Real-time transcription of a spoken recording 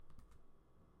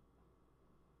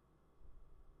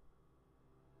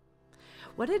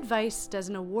What advice does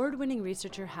an award-winning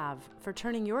researcher have for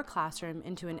turning your classroom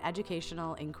into an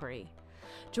educational inquiry?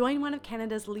 Join one of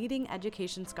Canada's leading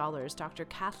education scholars, Dr.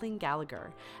 Kathleen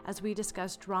Gallagher, as we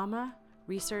discuss drama,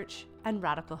 research, and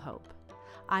radical hope.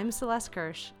 I'm Celeste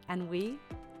Kirsch, and we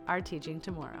are Teaching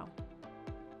Tomorrow.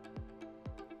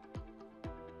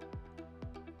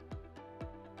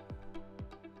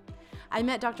 I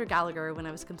met Dr. Gallagher when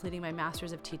I was completing my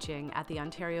Master's of Teaching at the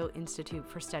Ontario Institute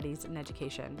for Studies in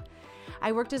Education.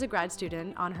 I worked as a grad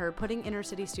student on her Putting Inner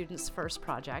City Students First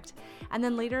project, and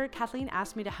then later Kathleen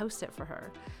asked me to host sit for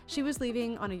her. She was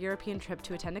leaving on a European trip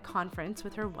to attend a conference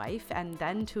with her wife and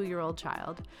then 2-year-old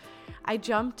child. I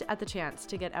jumped at the chance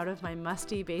to get out of my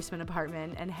musty basement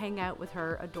apartment and hang out with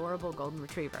her adorable golden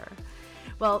retriever.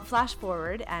 Well, flash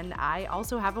forward, and I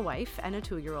also have a wife and a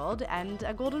 2-year-old and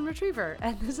a golden retriever,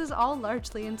 and this is all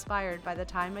largely inspired by the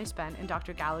time I spent in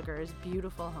Dr. Gallagher's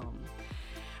beautiful home.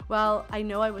 Well, I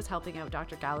know I was helping out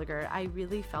Dr. Gallagher. I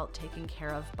really felt taken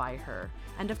care of by her,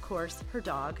 and of course, her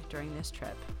dog during this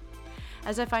trip.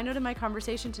 As I find out in my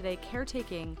conversation today,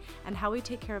 caretaking and how we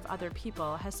take care of other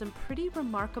people has some pretty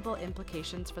remarkable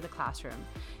implications for the classroom.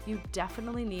 You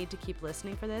definitely need to keep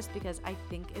listening for this because I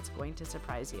think it's going to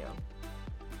surprise you.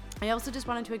 I also just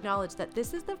wanted to acknowledge that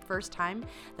this is the first time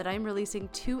that I'm releasing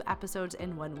 2 episodes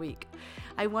in 1 week.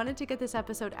 I wanted to get this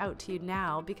episode out to you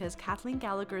now because Kathleen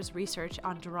Gallagher's research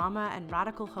on drama and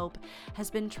radical hope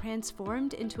has been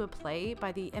transformed into a play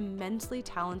by the immensely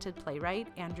talented playwright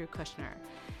Andrew Kushner.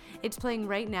 It's playing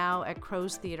right now at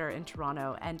Crow's Theatre in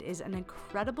Toronto and is an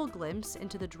incredible glimpse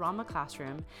into the drama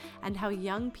classroom and how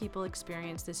young people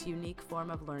experience this unique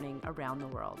form of learning around the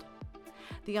world.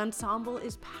 The ensemble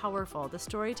is powerful, the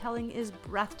storytelling is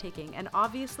breathtaking, and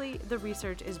obviously the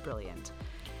research is brilliant.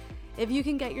 If you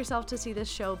can get yourself to see this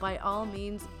show, by all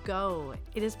means, go.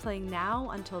 It is playing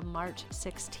now until March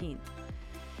 16th.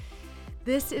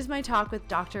 This is my talk with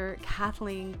Dr.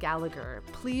 Kathleen Gallagher.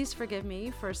 Please forgive me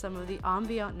for some of the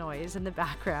ambient noise in the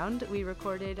background. We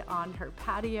recorded on her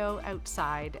patio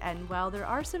outside, and while there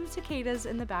are some cicadas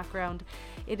in the background,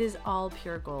 it is all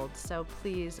pure gold, so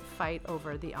please fight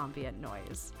over the ambient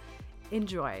noise.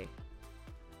 Enjoy.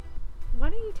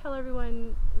 Why don't you tell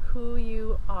everyone who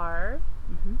you are,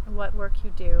 what work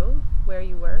you do, where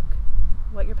you work,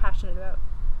 what you're passionate about?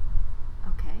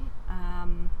 Okay.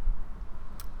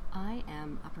 I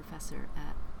am a professor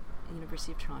at the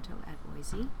University of Toronto at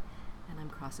OISE, and I'm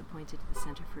cross-appointed to the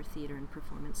Centre for Theatre and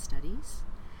Performance Studies.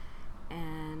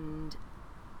 And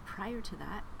prior to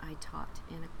that, I taught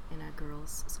in a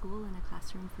girls' school in a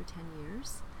classroom for 10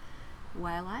 years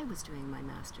while I was doing my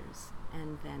master's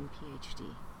and then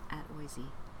PhD at OISE.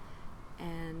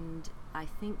 And I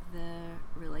think the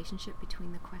relationship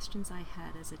between the questions I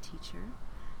had as a teacher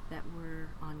that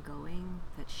were ongoing,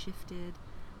 that shifted,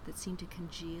 that seemed to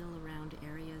congeal around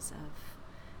areas of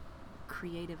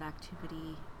creative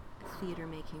activity, theater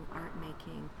making, art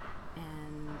making,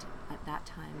 and at that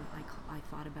time I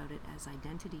thought about it as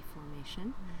identity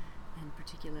formation, and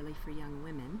particularly for young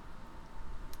women.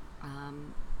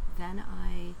 Then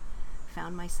I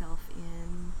found myself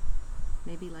in,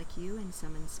 maybe like you, in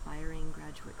some inspiring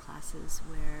graduate classes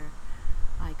where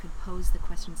I could pose the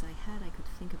questions I had. I could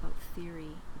think about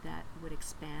theory that would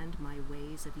expand my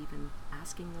ways of even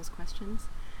asking those questions,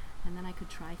 and then I could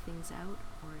try things out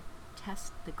or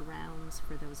test the grounds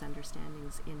for those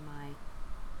understandings in my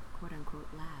quote-unquote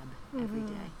lab every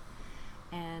day.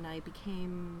 And I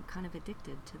became kind of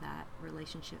addicted to that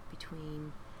relationship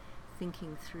between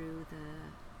thinking through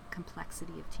the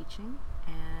complexity of teaching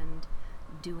and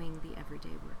doing the everyday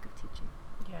work of teaching.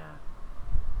 Yeah.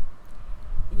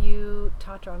 You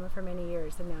taught drama for many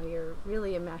years, and now you're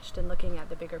really enmeshed in looking at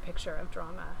the bigger picture of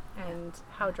drama and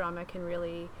how drama can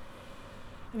really,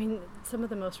 some of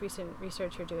the most recent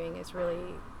research you're doing is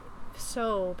really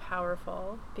so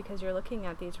powerful because you're looking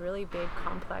at these really big,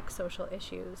 complex social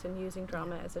issues and using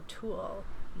drama as a tool.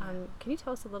 Can you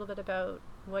tell us a little bit about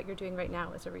what you're doing right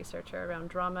now as a researcher around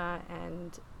drama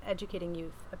and educating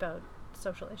youth about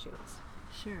social issues?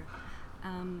 Sure.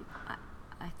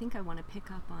 I think I want to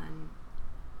pick up on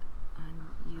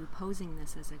you posing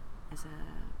this as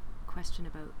a question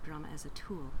about drama as a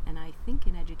tool, and I think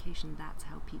in education that's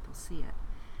how people see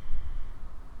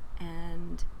it.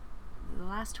 And the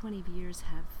last 20 years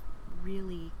have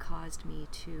really caused me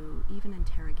to even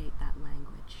interrogate that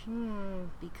language,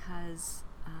 because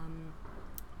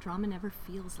drama never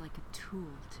feels like a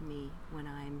tool to me when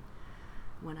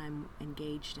I'm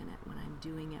engaged in it, when I'm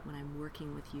doing it, when I'm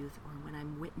working with youth, or when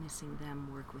I'm witnessing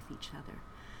them work with each other.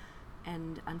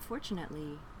 And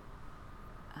unfortunately,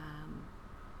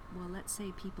 let's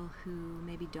say people who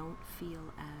maybe don't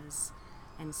feel as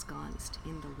ensconced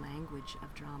in the language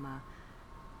of drama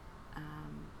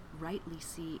rightly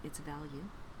see its value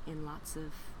in lots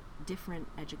of different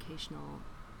educational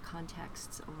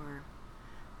contexts, or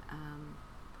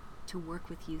to work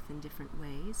with youth in different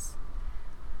ways.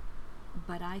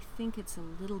 But I think it's a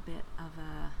little bit of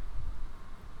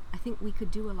I think we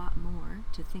could do a lot more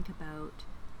to think about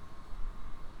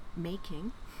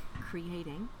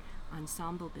creating,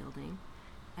 ensemble building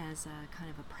as a kind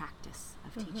of a practice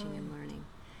of teaching and learning.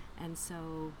 And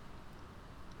so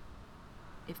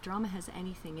if drama has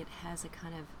anything, it has a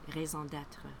kind of raison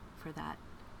d'être for that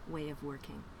way of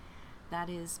working. That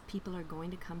is, people are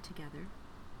going to come together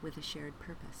with a shared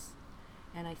purpose.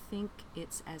 And I think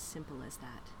it's as simple as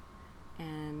that.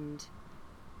 And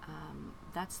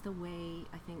that's the way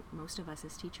I think most of us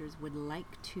as teachers would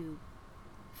like to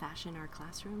fashion our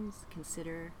classrooms,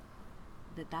 consider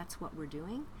that that's what we're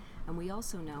doing. And we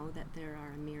also know that there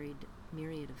are a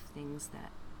myriad of things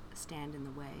that stand in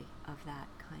the way of that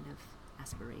kind of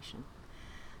aspiration.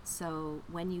 So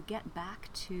when you get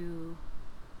back to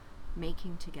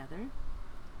making together,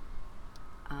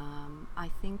 I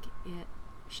think it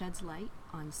sheds light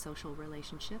on social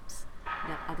relationships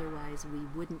that otherwise we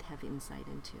wouldn't have insight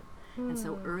into. And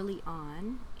so early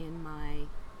on in my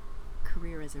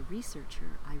career as a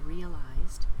researcher, I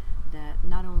realized that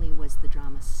not only was the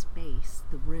drama space,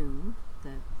 the room,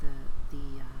 the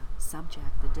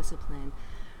subject, the discipline,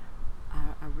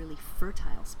 a really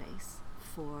fertile space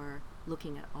for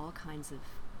looking at all kinds of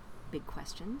big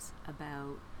questions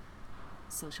about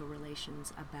social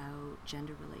relations, about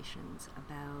gender relations,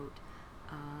 about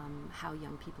how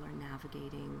young people are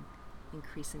navigating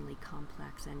increasingly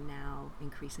complex and now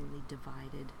increasingly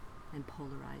divided and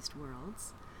polarized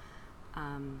worlds.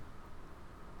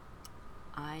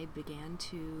 I began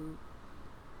to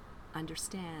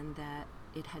understand that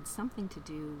it had something to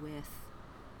do with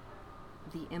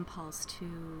the impulse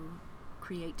to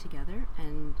create together,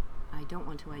 and I don't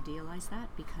want to idealize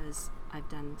that because I've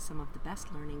done some of the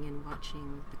best learning in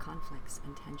watching the conflicts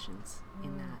and tensions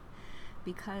in that.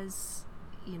 Because,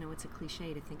 you know, it's a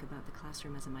cliche to think about the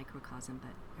classroom as a microcosm,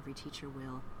 but every teacher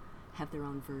will have their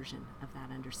own version of that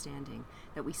understanding,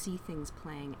 that we see things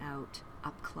playing out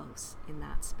up close in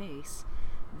that space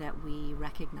that we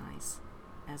recognize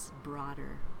as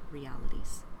broader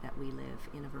realities that we live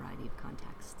in a variety of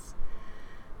contexts.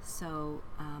 So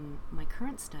my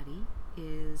current study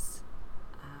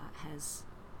has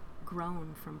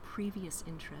grown from previous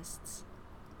interests,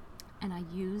 and I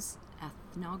use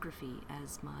ethnography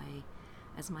as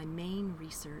my main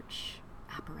research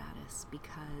apparatus,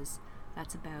 because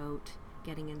that's about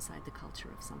getting inside the culture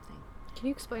of something. Can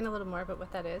you explain a little more about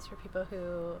what that is for people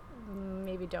who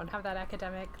maybe don't have that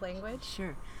academic language?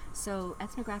 Sure. So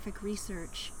ethnographic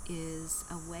research is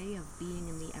a way of being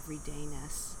in the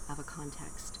everydayness of a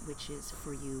context which is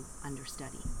for you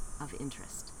understudy, of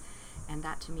interest. And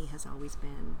that to me has always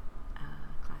been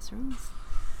classrooms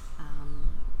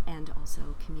and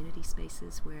also community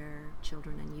spaces where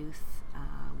children and youth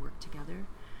work together,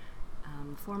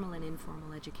 formal and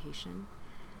informal education.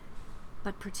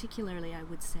 But particularly, I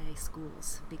would say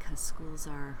schools, because schools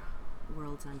are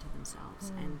worlds unto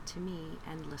themselves, and to me,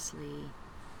 endlessly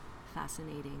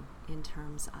fascinating in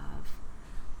terms of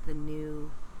the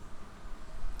new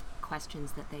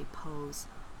questions that they pose,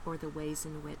 or the ways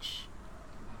in which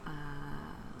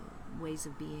ways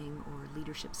of being or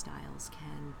leadership styles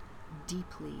can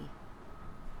deeply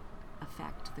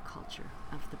affect the culture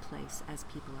of the place as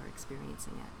people are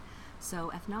experiencing it.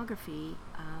 So ethnography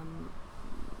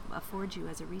affords you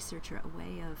as a researcher a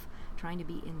way of trying to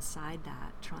be inside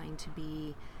that, trying to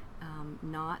be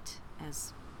not,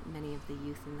 as many of the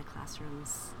youth in the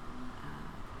classrooms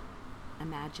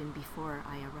imagine before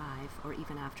I arrive, or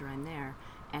even after I'm there,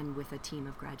 and with a team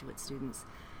of graduate students,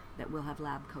 that we'll have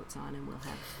lab coats on and we'll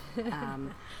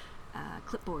have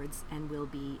clipboards, and we'll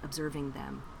be observing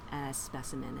them as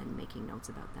specimen and making notes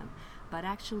about them. But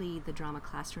actually the drama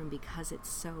classroom, because it's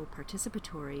so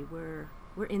participatory, we're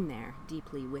in there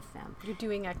deeply with them. You're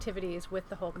doing activities with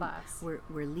the whole class. We're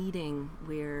leading,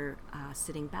 we're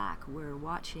sitting back, we're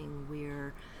watching,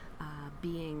 we're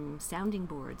being sounding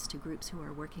boards to groups who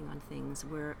are working on things.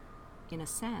 We're, in a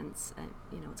sense,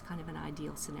 it's kind of an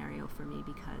ideal scenario for me,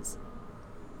 because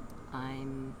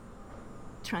I'm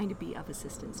trying to be of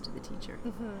assistance to the teacher.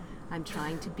 I'm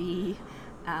trying to be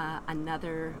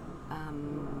another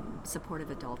supportive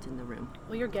adult in the room.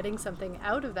 Well, you're getting something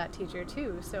out of that teacher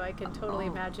too, so I can totally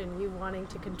imagine you wanting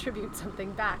to contribute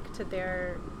something back to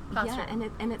their classroom. Yeah,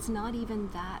 and it's not even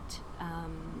that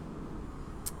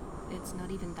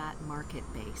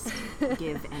market-based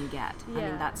give and get. Yeah. I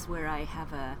mean, that's where I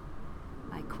have a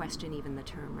I question even the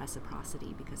term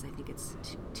reciprocity because I think it's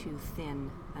too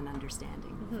thin an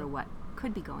understanding for what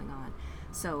could be going on.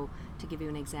 So to give you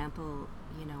an example,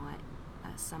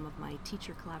 some of my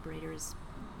teacher collaborators,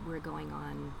 we're going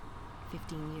on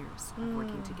 15 years of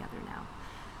working together now.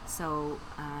 So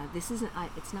this isn't,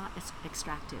 it's not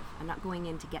extractive. I'm not going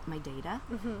in to get my data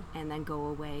and then go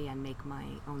away and make my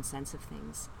own sense of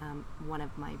things. One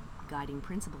of my guiding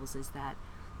principles is that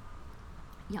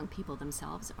young people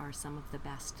themselves are some of the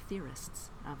best theorists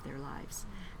of their lives.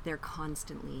 They're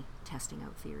constantly testing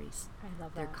out theories. I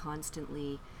love that. They're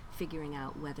constantly figuring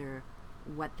out whether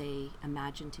what they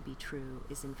imagine to be true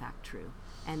is in fact true.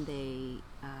 And they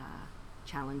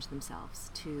challenge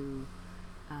themselves to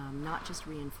not just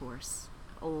reinforce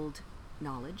old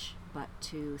knowledge, but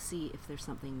to see if there's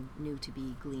something new to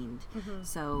be gleaned.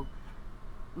 So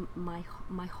my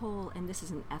whole, and this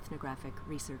isn't ethnographic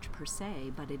research per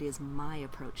se, but it is my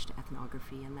approach to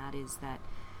ethnography, and that is that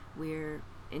we're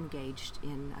engaged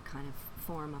in a kind of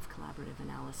form of collaborative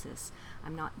analysis.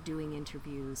 I'm not doing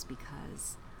interviews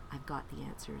because I've got the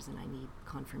answers and I need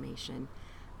confirmation.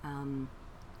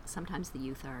 Sometimes the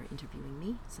youth are interviewing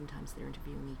me, sometimes they're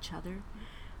interviewing each other.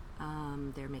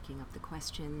 They're making up the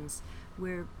questions.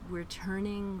 We're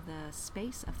turning the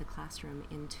space of the classroom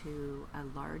into a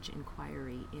large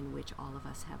inquiry in which all of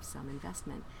us have some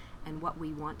investment, and what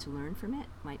we want to learn from it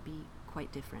might be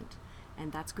quite different.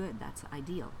 And that's good, that's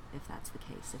ideal if that's the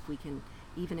case,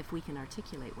 even if we can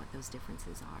articulate what those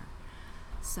differences are.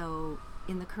 So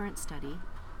in the current study,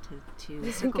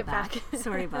 to circle back,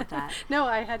 sorry about that. No,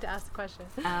 I had to ask the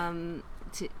question.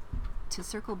 To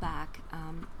circle back,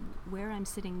 where I'm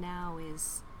sitting now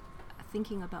is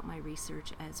thinking about my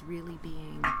research as really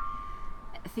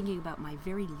thinking about my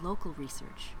very local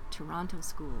research, Toronto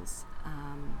schools,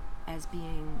 as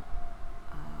being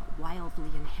wildly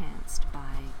enhanced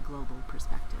by global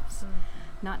perspectives.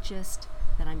 Not just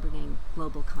that I'm bringing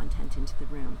global content into the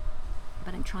room,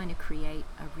 but I'm trying to create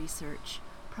a research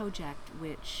project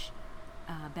which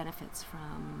benefits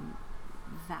from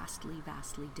vastly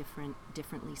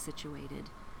differently situated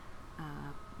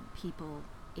people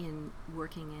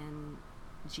working in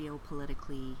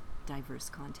geopolitically diverse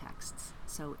contexts.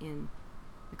 So in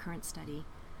the current study,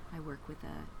 I work with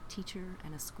a teacher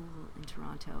and a school in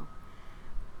Toronto,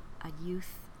 a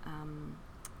youth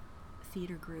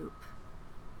theater group,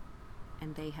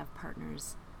 and they have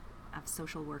partners of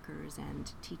social workers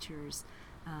and teachers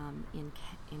in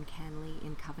Canley,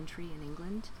 in Coventry, in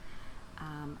England.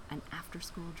 An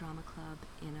after-school drama club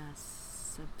in a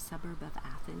suburb of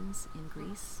Athens in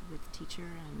Greece with teacher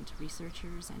and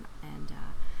researchers and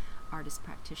artist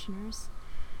practitioners.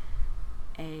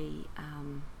 A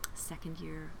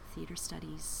second-year theater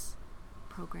studies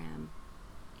program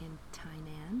in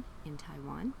Tainan, in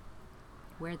Taiwan,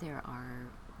 where there are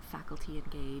faculty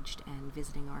engaged and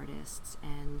visiting artists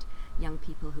and young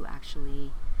people who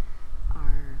actually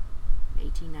are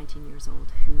 18, 19 years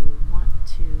old who want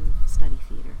to study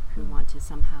theater, who want to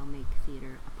somehow make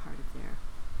theater a part of their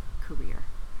career,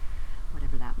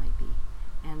 whatever that might be.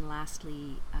 And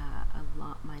lastly,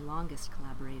 my longest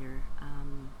collaborator,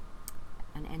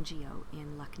 an NGO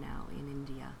in Lucknow in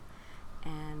India,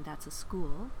 and that's a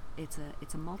school. It's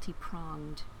a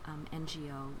multi-pronged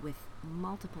NGO with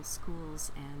multiple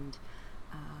schools and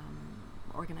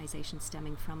organizations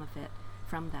stemming from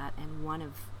that, and one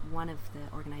of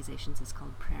the organizations is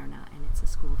called Prerna, and it's a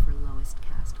school for lowest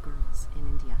caste girls in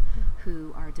India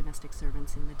who are domestic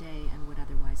servants in the day and would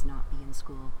otherwise not be in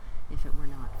school if it were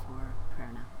not for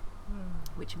Prerna,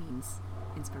 which means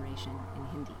inspiration in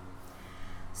Hindi.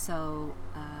 So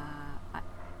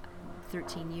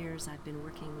 13 years I've been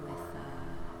working with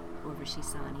Urvashi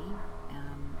Sani,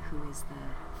 who is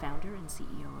the founder and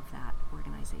CEO of that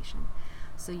organization.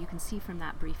 So you can see from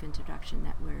that brief introduction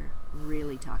that we're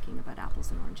really talking about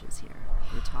apples and oranges here.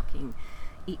 We're talking,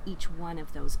 each one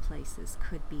of those places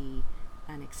could be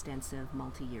an extensive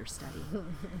multi-year study.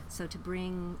 So to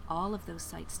bring all of those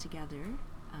sites together,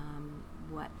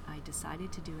 what I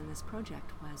decided to do in this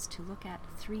project was to look at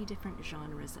 3 different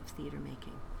genres of theater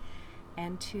making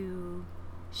and to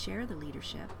share the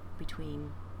leadership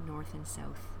between North and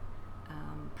South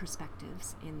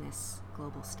perspectives in this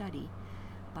global study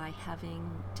by having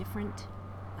different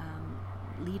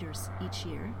leaders each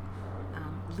year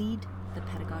lead the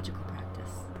pedagogical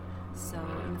practice. So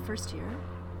in the first year,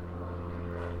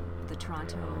 the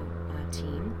Toronto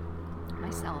team,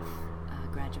 myself,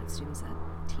 graduate students,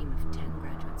 a team of 10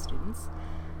 graduate students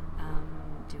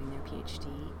doing their PhD,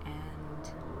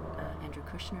 and Andrew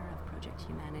Kushner of Project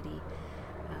Humanity,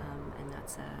 and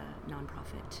that's a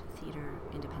nonprofit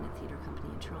independent theatre company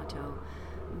in Toronto.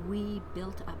 We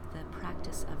built up the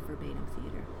practice of verbatim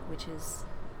theatre, which is,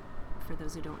 for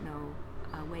those who don't know,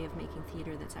 a way of making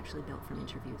theatre that's actually built from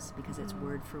interviews, because it's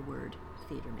word for word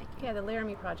theatre making. Yeah, the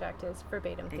Laramie Project is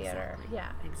verbatim theatre. Exactly.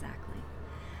 Yeah. Exactly.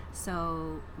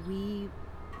 So we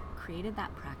created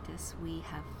that practice. We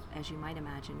have, as you might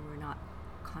imagine, we're not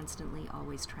constantly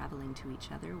always traveling to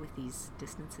each other with these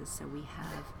distances, so we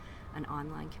have an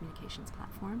online communications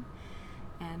platform,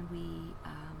 and we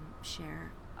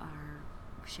share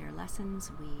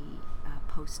lessons. We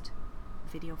post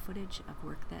video footage of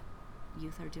work that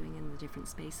youth are doing in the different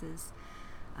spaces,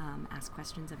 ask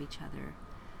questions of each other,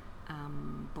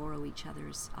 borrow each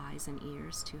other's eyes and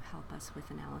ears to help us with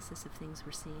analysis of things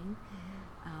we're seeing.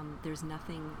 There's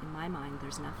nothing, in my mind,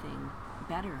 there's nothing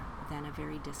better than a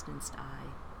very distanced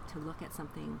eye to look at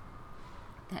something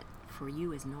that for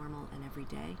you is normal and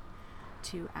everyday,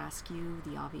 to ask you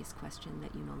the obvious question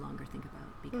that you no longer think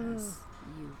about because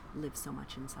you live so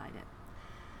much inside it.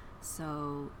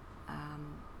 So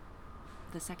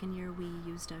the second year we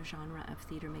used a genre of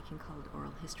theatre making called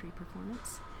oral history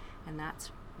performance, and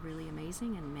that's really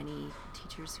amazing, and many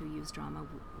teachers who use drama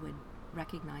would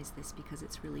recognize this because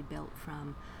it's really built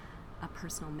from a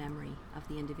personal memory of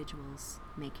the individuals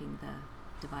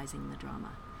devising the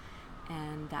drama.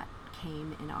 And that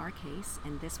came in our case,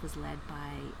 and this was led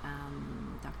by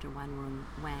Dr. Wanrung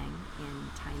Wang in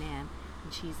Tainan,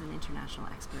 and she's an international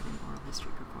expert in oral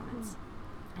history performance.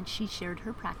 And she shared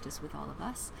her practice with all of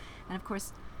us, and of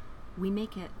course we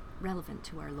make it relevant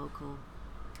to our local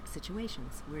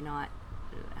situations. We're not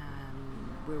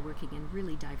we're working in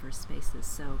really diverse spaces,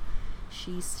 so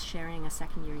she's sharing a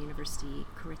second year university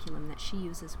curriculum that she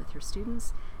uses with her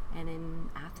students, and in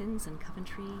Athens and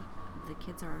Coventry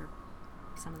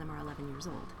some of them are 11 years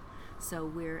old. So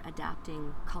we're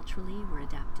adapting culturally, we're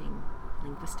adapting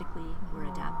linguistically,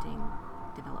 we're adapting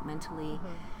developmentally,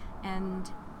 and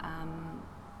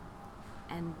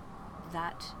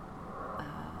that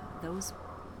those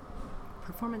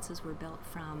performances were built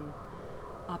from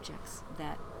objects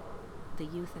that the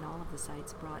youth in all of the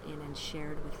sites brought in and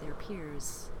shared with their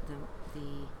peers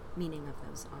the meaning of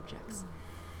those objects.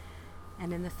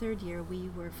 And in the third year, we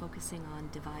were focusing on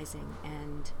devising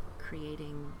and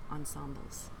creating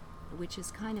ensembles, which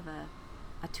is kind of a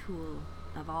tool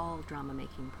of all drama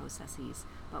making processes,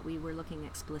 but we were looking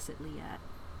explicitly at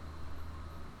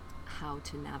how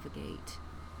to navigate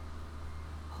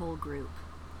whole group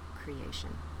creation.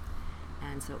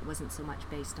 And so it wasn't so much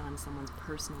based on someone's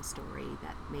personal story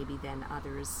that maybe then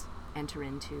others enter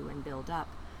into and build up,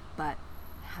 but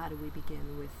how do we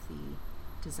begin with the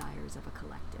desires of a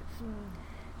collective?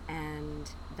 And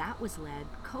that was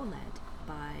co-led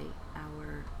by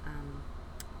our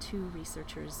two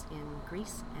researchers in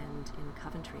Greece and in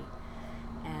Coventry,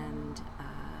 and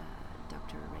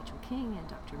Dr. Rachel King and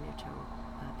Dr. Mircho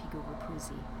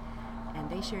Pigou-Rapuzzi. And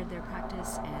they shared their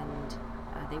practice, and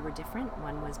they were different.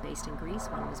 One was based in Greece,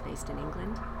 one was based in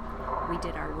England. We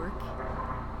did our work.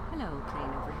 Hello, plane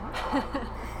overhead.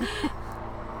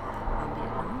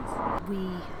 Ambient noise.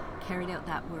 We carried out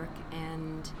that work,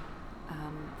 and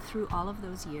through all of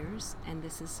those years, and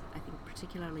this is, I think,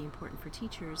 particularly important for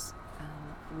teachers,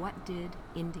 what did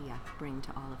India bring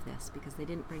to all of this? Because they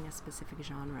didn't bring a specific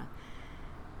genre.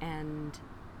 And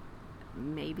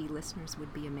maybe listeners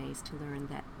would be amazed to learn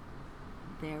that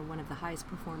they're one of the highest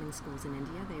performing schools in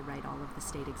India. They write all of the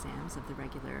state exams of the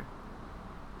regular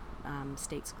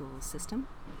state school system,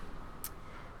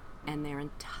 and their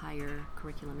entire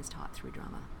curriculum is taught through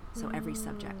drama. So every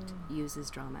subject uses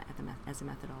drama as a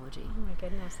methodology. Oh my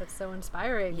goodness, that's so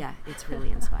inspiring. Yeah, it's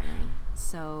really inspiring.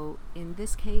 So in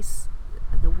this case,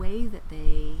 the way that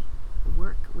they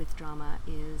work with drama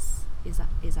is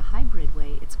a hybrid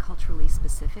way. It's culturally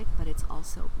specific, but it's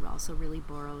also really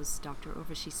borrows. Dr.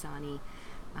 Urvashi Sani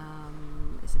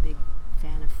is a big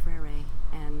fan of Freire,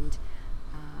 and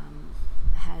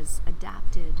has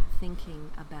adapted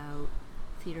thinking about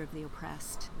theatre of the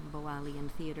oppressed, Boalian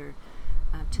theatre,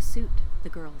 to suit the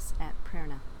girls at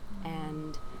Prerna.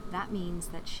 And that means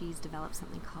that she's developed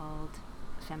something called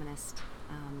feminist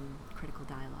critical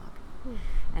dialogue.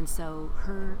 And so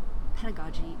her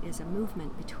pedagogy is a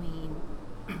movement between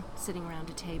sitting around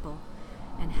a table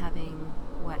and having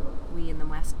what we in the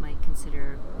West might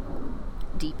consider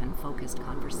deep and focused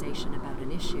conversation about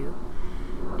an issue,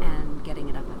 and getting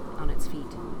it up on its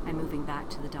feet and moving back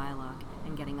to the dialogue,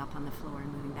 and getting up on the floor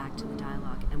and moving back to the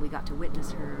dialogue. And we got to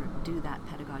witness her do that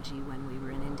pedagogy when we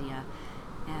were in India,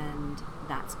 and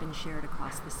that's been shared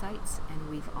across the sites, and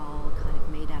we've all kind of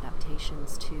made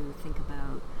adaptations to think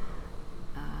about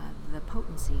the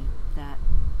potency that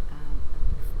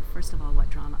first of all, what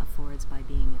drama affords by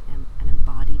being an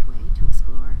embodied way to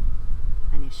explore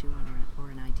an issue or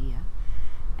an idea,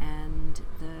 and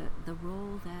the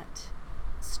role that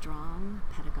strong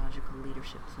pedagogical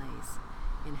leadership plays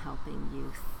in helping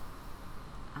youth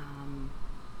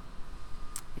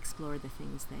explore the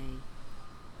things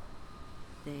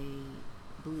they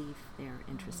believe they're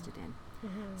interested in.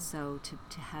 Mm-hmm. So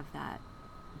to have that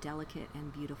delicate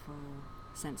and beautiful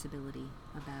sensibility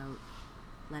about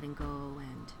letting go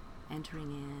and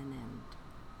entering in and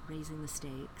raising the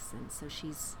stakes, and so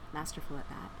she's masterful at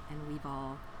that, and we've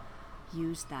all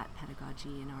used that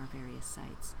pedagogy in our various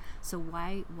sites. So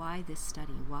why this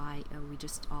study? Why are we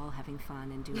just all having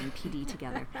fun and doing PD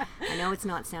together? I know it's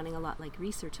not sounding a lot like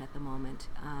research at the moment.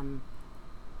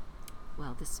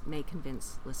 Well, this may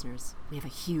convince listeners. We have a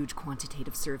huge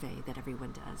quantitative survey that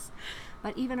everyone does.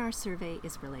 But even our survey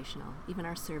is relational. Even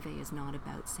our survey is not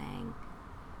about saying,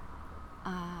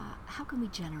 how can we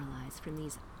generalize from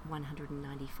these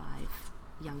 195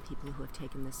 young people who have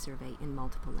taken this survey in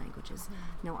multiple languages?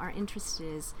 Mm-hmm. No, our interest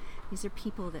is, these are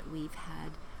people that we've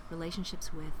had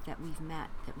relationships with, that we've met,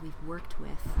 that we've worked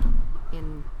with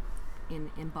in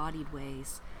embodied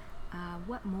ways.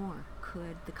 What more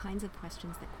could the kinds of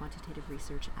questions that quantitative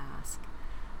research ask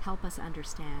help us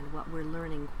understand what we're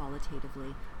learning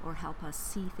qualitatively, or help us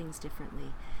see things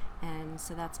differently? And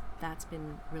so that's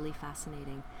been really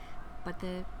fascinating. But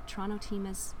the Toronto team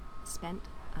has spent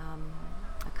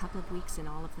a couple of weeks in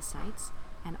all of the sites,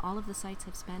 and all of the sites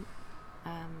have spent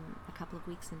a couple of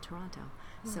weeks in Toronto.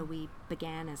 So we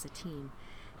began as a team.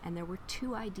 And there were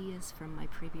two ideas from my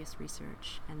previous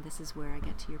research, and this is where I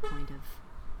get to your point of,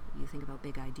 you think about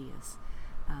big ideas.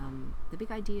 The big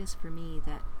ideas for me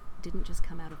that didn't just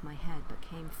come out of my head, but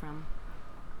came from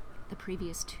the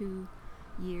previous 2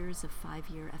 years of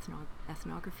 5-year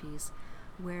ethnographies,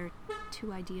 where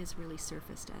two ideas really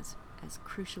surfaced as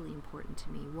crucially important to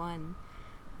me. One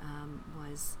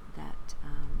was that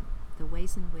the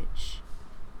ways in which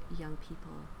young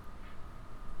people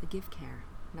give care,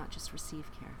 not just receive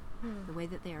care, the way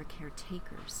that they are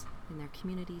caretakers in their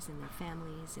communities, in their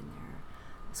families, in their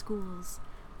schools,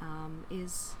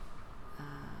 is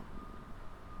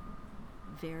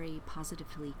very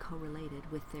positively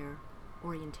correlated with their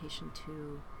orientation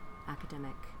to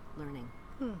academic learning,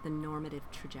 the normative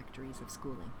trajectories of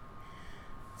schooling.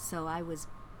 So I was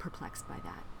perplexed by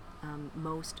that.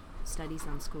 Most studies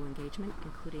on school engagement,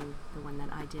 including the one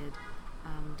that I did,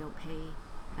 don't pay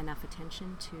enough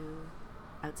attention to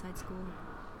outside school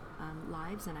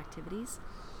lives and activities.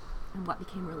 And what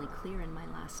became really clear in my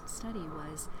last study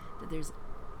was that there's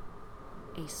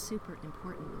a super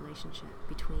important relationship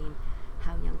between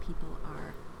how young people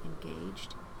are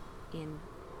engaged in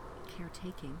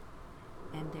caretaking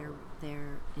and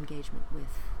their engagement with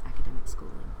academic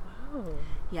schooling. Wow.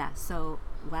 Yeah, so,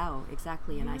 wow,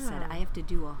 exactly. And I said, I have to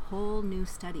do a whole new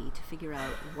study to figure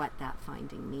out what that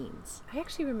finding means. I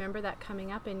actually remember that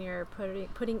coming up in your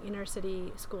putting inner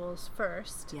city schools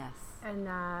first. Yes. And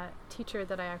that teacher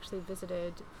that I actually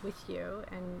visited with you,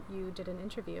 and you did an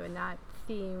interview, and that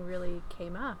theme really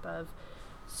came up of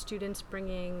students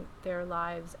bringing their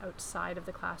lives outside of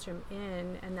the classroom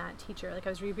in, and that teacher, like I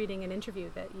was rereading an interview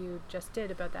that you just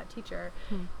did about that teacher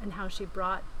and how she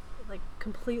brought, like,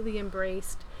 completely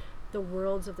embraced the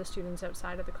worlds of the students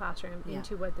outside of the classroom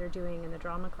into what they're doing in the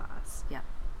drama class. Yeah.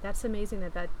 That's amazing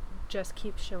that just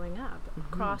keeps showing up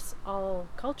across all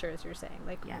cultures, you're saying,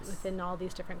 like within all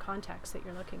these different contexts that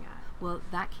you're looking at. Well,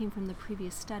 that came from the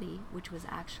previous study, which was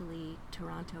actually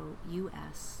Toronto,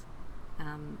 US,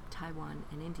 Taiwan,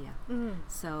 and India.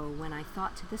 So when I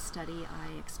thought to this study,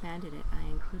 I expanded it. I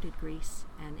included Greece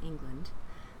and England.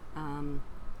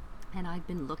 And I've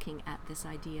been looking at this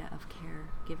idea of care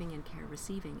giving and care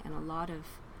receiving, and a lot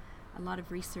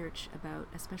of research about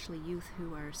especially youth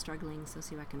who are struggling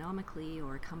socioeconomically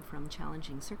or come from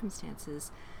challenging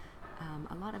circumstances.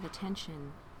 A lot of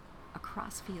attention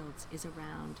across fields is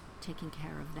around taking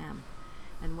care of them.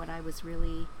 And what I was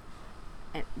really,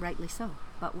 rightly so,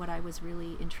 but what I was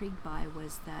really intrigued by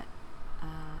was that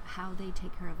how they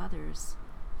take care of others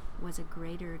was a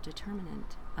greater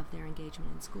determinant of their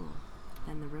engagement in school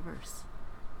than the reverse.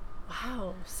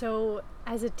 Wow. So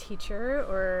as a teacher,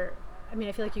 or I mean,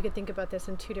 I feel like you could think about this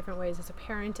in two different ways, as a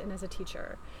parent and as a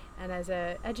teacher. And as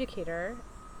an educator,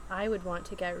 I would want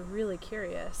to get really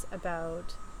curious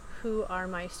about who are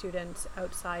my students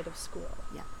outside of school.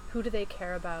 Yeah. Who do they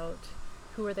care about?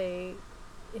 Who are they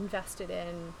invested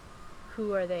in?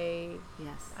 Who are they?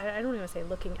 Yes. I don't even want to say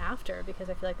looking after, because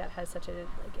I feel like that has such a,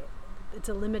 like, it's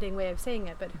a limiting way of saying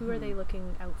it, but who are they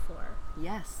looking out for?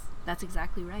 Yes, that's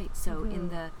exactly right. So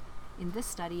in this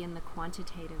study, in the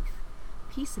quantitative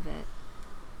piece of it,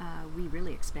 we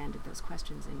really expanded those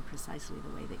questions in precisely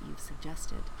the way that you've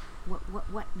suggested.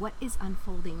 What is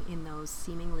unfolding in those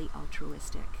seemingly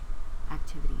altruistic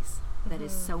activities that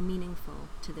is so meaningful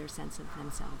to their sense of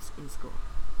themselves in school?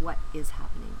 What is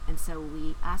happening? And so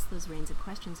we ask those range of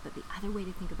questions, but the other way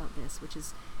to think about this, which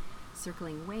is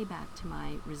circling way back to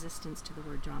my resistance to the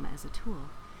word drama as a tool,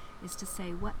 is to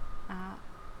say,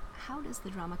 how does the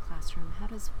drama classroom, how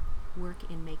does work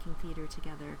in making theater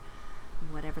together,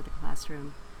 whatever the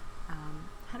classroom,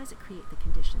 how does it create the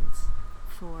conditions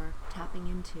for tapping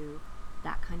into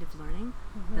that kind of learning,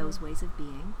 those ways of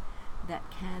being,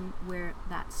 where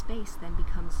that space then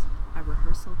becomes a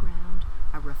rehearsal ground,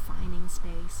 a refining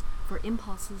space for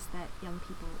impulses that young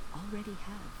people already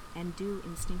have and do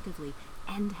instinctively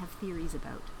and have theories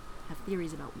about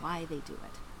why they do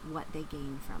it, what they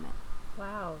gain from it.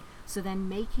 Wow. So then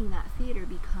making that theater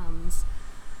becomes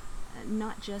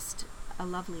not just a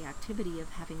lovely activity of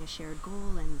having a shared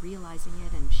goal and realizing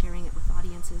it and sharing it with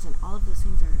audiences, and all of those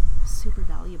things are super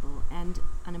valuable and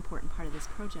an important part of this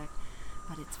project,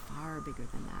 but it's far bigger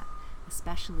than that,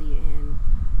 especially in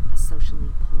a socially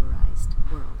polarized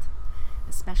world,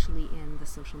 especially in the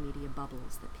social media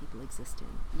bubbles that people exist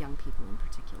in, young people in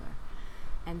particular.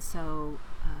 And so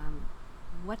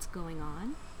what's going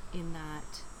on in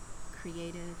that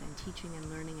creative and teaching and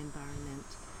learning environment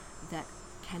that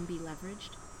can be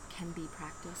leveraged, can be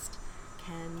practiced,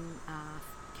 can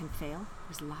fail.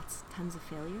 There's tons of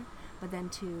failure. But then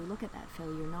to look at that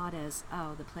failure not as,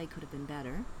 oh, the play could have been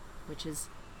better, which is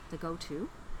the go-to,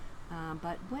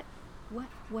 but what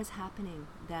was happening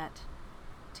that,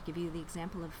 to give you the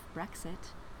example of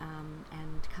Brexit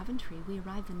and Coventry, we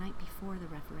arrived the night before the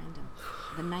referendum,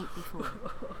 the night before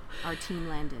our team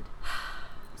landed.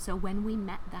 So when we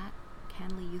met that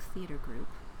Canley Youth Theatre group,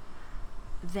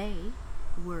 they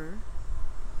were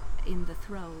in the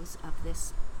throes of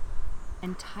this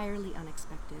entirely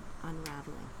unexpected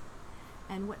unraveling.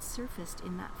 And what surfaced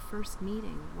in that first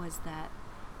meeting was that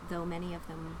though many of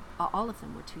them, all of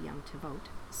them were too young to vote,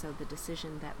 so the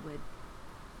decision that would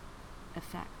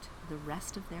affect the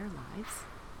rest of their lives,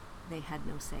 they had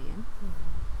no say in.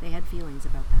 They had feelings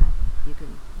about that, you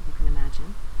can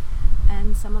imagine.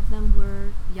 And some of them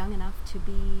were young enough to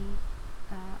be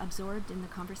absorbed in the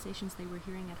conversations they were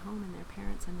hearing at home and their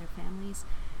parents and their families.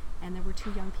 And there were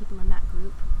two young people in that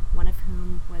group, one of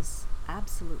whom was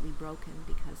absolutely broken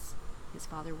because his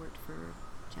father worked for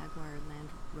Jaguar Land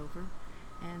Rover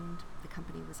and the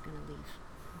company was going to leave.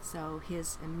 So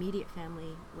his immediate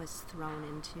family was thrown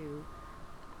into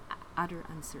utter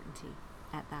uncertainty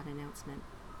at that announcement.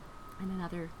 And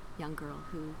another young girl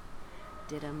who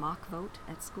did a mock vote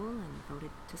at school and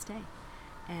voted to stay.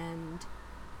 And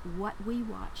what we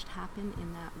watched happen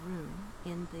in that room,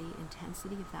 in the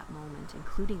intensity of that moment,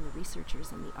 including the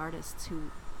researchers and the artists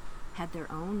who had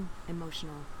their own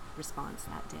emotional response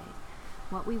that day,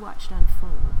 what we watched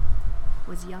unfold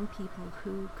was young people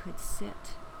who could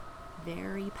sit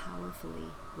very powerfully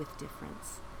with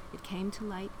difference. It came to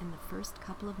light in the first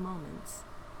couple of moments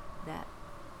that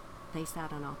they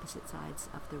sat on opposite sides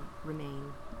of the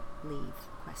Remain, Leave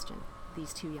question,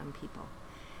 these two young people.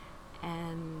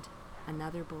 And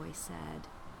another boy said,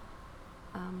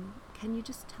 can you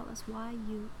just tell us why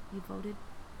you voted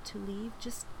to leave?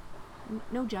 Just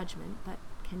no judgment, but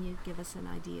can you give us an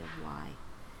idea of why?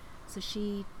 So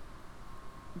she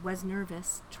was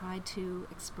nervous, tried to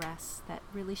express that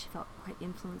really she felt quite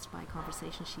influenced by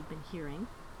conversations she'd been hearing.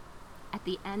 At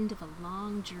the end of a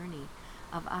long journey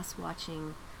of us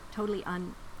watching, totally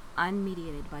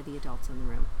unmediated by the adults in the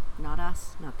room, not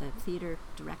us, not the theater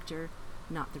director,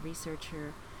 not the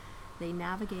researcher, they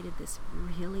navigated this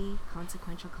really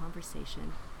consequential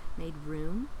conversation, made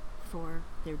room for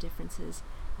their differences,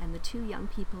 and the two young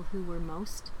people who were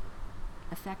most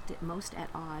affected, most at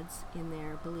odds in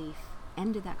their belief,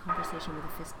 ended that conversation with a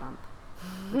fist bump,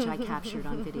 which I captured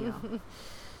on video.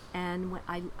 And when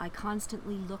I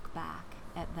constantly look back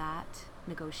at that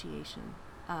negotiation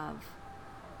of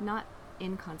not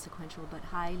inconsequential but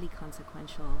highly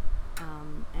consequential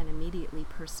and immediately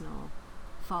personal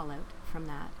fallout from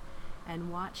that,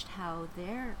 and watched how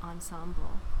their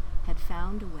ensemble had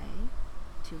found a way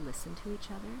to listen to each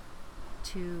other,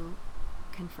 to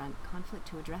confront conflict,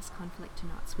 to address conflict, to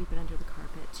not sweep it under the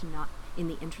carpet, to not, in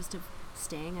the interest of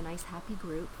staying a nice happy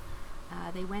group,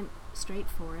 they went straight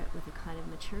for it with a kind of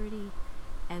maturity.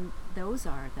 And those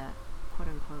are the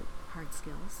quote-unquote hard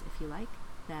skills, if you like,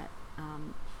 that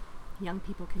young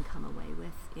people can come away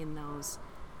with in those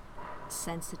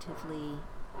sensitively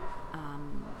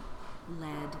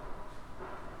led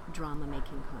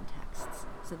drama-making contexts.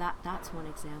 So that's one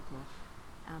example.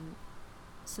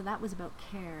 So that was about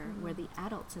care, where the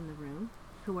adults in the room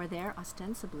who are there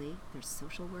ostensibly. There's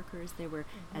social workers. There were,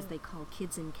 as they call,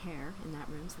 kids in care in that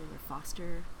room. So they were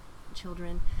foster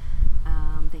children.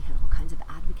 They had all kinds of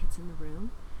advocates in the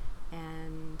room.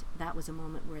 And that was a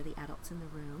moment where the adults in the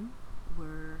room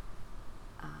were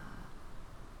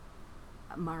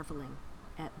marveling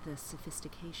at the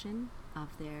sophistication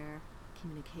of their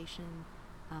communication,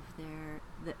 of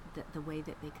the way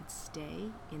that they could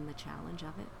stay in the challenge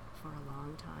of it for a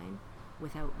long time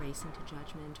without racing to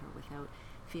judgment or without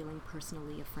feeling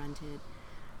personally affronted.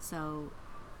 So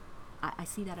I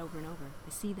see that over and over. I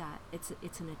see that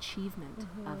it's an achievement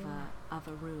of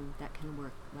a room that can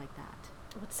work like that.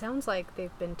 Well, it sounds like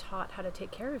they've been taught how to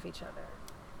take care of each other.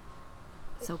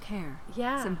 So care.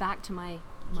 Yeah. So I'm back to my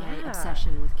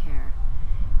obsession with care.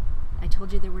 I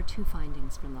told you there were 2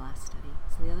 findings from the last study.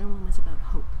 So the other one was about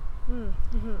hope.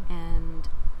 And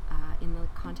in the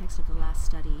context of the last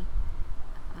study,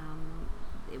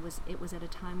 it was at a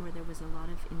time where there was a lot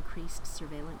of increased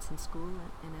surveillance in school,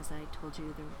 and as I told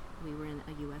you, we were in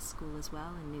a U.S. school as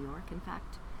well, in New York, in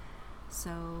fact.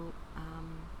 So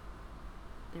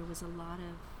there was a lot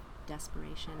of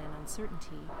desperation and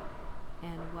uncertainty,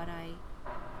 and what I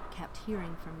kept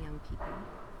hearing from young people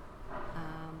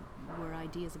were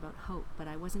ideas about hope, but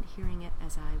I wasn't hearing it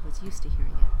as I was used to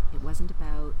hearing it. It wasn't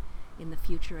about, in the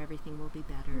future everything will be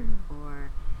better,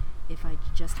 or if I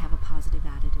just have a positive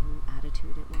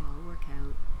attitude, it will all work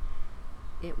out.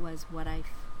 It was what I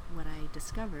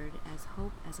discovered as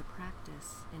hope as a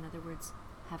practice. In other words,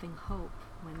 having hope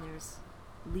when there's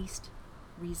least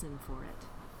reason for it,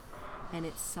 and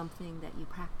it's something that you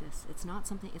practice. It's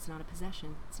not a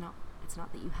possession. It's not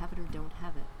that you have it or don't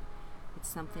have it. It's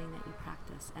something that you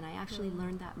practice. And I actually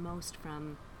learned that most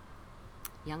from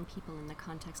young people in the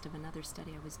context of another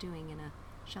study I was doing in a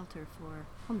shelter for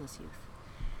homeless youth.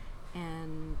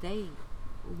 And they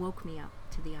woke me up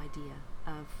to the idea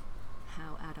of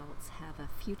how adults have a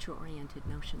future-oriented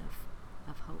notion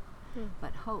of hope.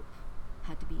 But hope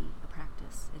had to be a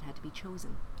practice. It had to be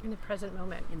chosen. In the present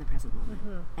moment. In the present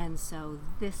moment. And so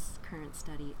this current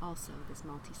study also, this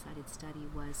multi-sided study,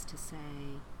 was to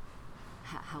say,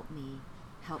 help me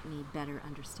better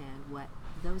understand what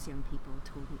those young people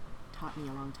taught me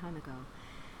a long time ago.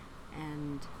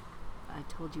 And I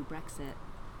told you Brexit,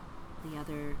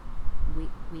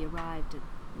 we arrived at,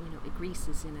 Greece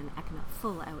is in an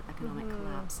full-out economic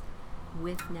collapse,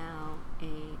 with now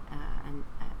an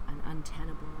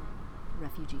untenable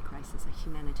refugee crisis, a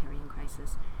humanitarian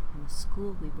crisis. And the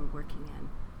school we were working in,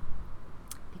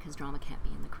 because drama can't be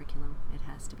in the curriculum, it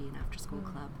has to be an after-school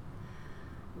club,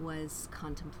 was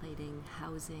contemplating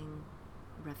housing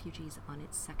refugees on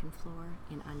its second floor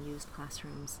in unused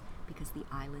classrooms because the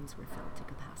islands were filled to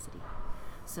capacity.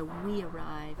 So we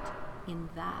arrived in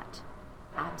that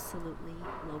absolutely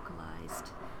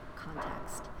localized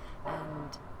context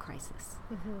and crisis,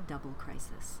 double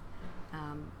crisis.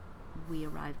 We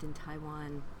arrived in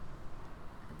Taiwan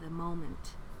the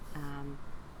moment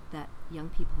that young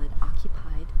people had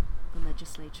occupied the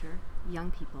legislature,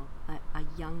 young people, a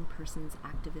young person's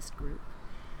activist group,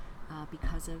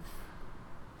 because of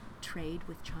trade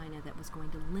with China that was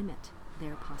going to limit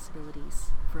their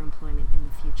possibilities for employment in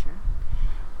the future.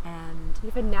 And you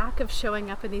have a knack of showing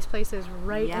up in these places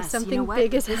right as something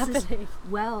big is happening.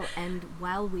 And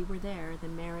while we were there, the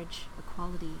marriage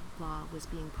equality law was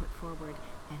being put forward,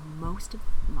 and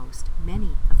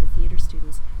many of the theater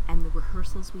students and the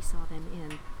rehearsals we saw them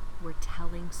in were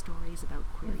telling stories about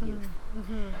queer youth.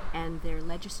 And their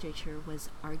legislature was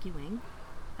arguing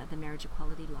the marriage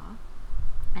equality law,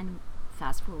 and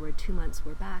fast forward 2 months,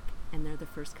 we're back, and they're the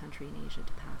first country in Asia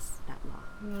to pass that law.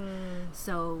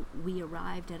 So we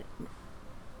arrived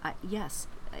at yes,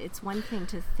 it's one thing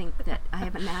to think that I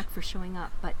have a knack for showing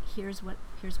up, but here's what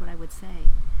I would say.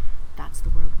 That's the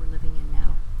world we're living in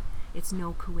now. It's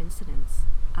no coincidence.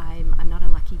 I'm not a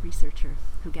lucky researcher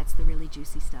who gets the really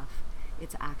juicy stuff.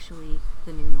 It's actually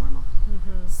the new normal.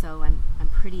 So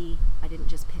I didn't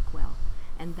just pick well.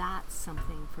 And that's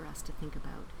something for us to think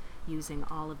about, using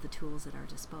all of the tools at our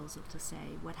disposal to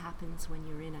say, what happens when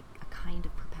you're in a kind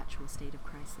of perpetual state of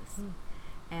crisis?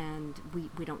 And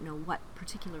we don't know what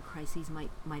particular crises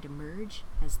might emerge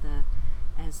as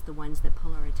the ones that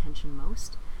pull our attention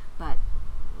most, but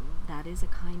that is a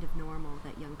kind of normal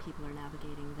that young people are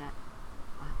navigating that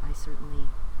I certainly,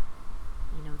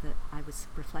 that I was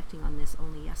reflecting on this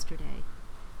only yesterday.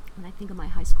 When I think of my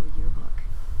high school yearbook,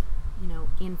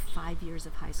 in 5 years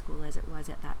of high school as it was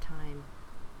at that time,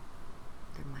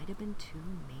 there might have been 2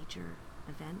 major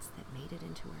events that made it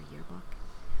into our yearbook.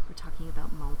 We're talking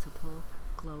about multiple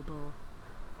global,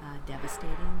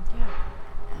 devastating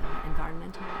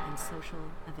environmental and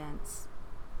social events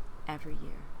every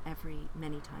year.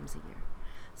 many times a year.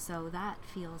 So that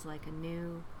feels like a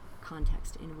new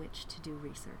context in which to do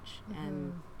research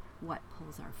and what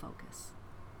pulls our focus.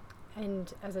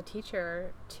 And as a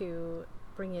teacher, to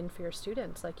bring in for your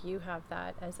students, like you have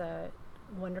that as a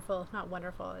not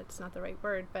wonderful, it's not the right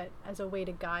word, but as a way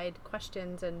to guide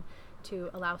questions and to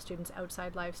allow students'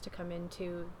 outside lives to come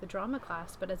into the drama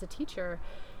class. But as a teacher,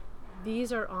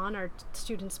 these are on our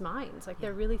students' minds. Like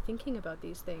they're really thinking about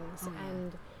these things.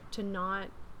 And to not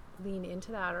lean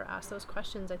into that or ask those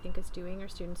questions, I think is doing our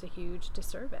students a huge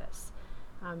disservice,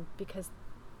 because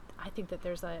I think that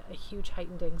there's a huge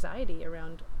heightened anxiety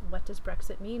around, what does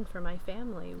Brexit mean for my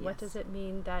family? What does it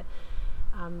mean that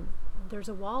there's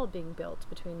a wall being built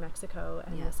between Mexico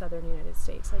and the southern United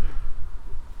States? Like,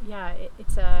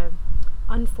 it's a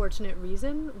unfortunate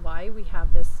reason why we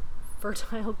have this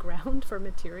fertile ground for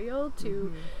material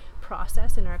to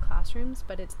process in our classrooms,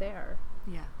 but it's there.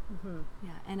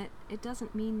 And it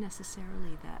doesn't mean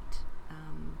necessarily that,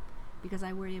 because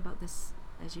I worry about this,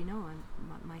 as you know,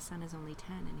 my son is only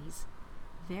 10 and he's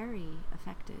very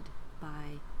affected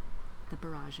by the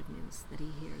barrage of news that he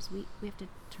hears. We have to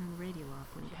turn the radio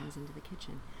off when he comes into the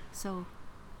kitchen. So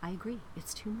I agree,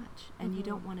 it's too much, and you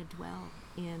don't want to dwell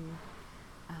in,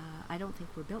 I don't think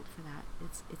we're built for that.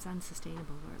 It's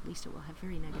unsustainable, or at least it will have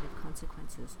very negative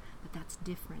consequences. But that's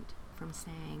different from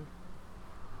saying,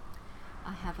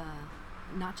 I have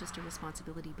not just a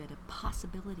responsibility, but a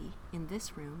possibility in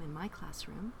this room, in my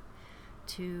classroom,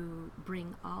 to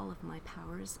bring all of my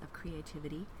powers of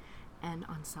creativity and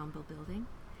ensemble building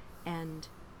and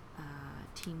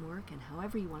teamwork, and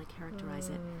however you want to characterize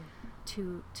it,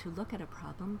 to look at a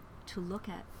problem, to look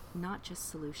at not just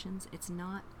solutions. It's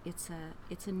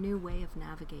a new way of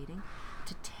navigating,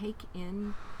 to take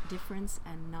in difference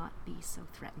and not be so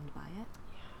threatened by it.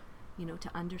 You know, to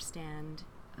understand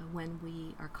when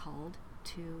we are called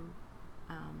to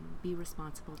be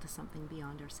responsible to something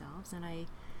beyond ourselves. And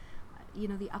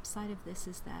the upside of this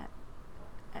is that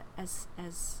as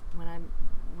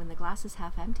when the glass is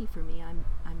half empty for me,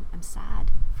 I'm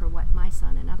sad for what my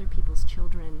son and other people's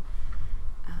children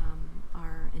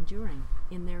are enduring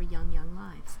in their young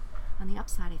lives. On the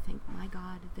upside, I think, my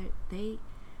God, they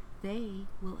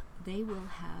will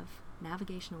have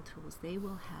navigational tools. They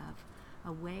will have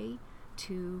a way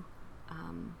to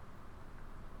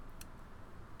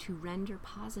render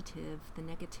positive the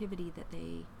negativity that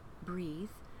they breathe,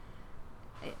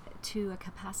 to a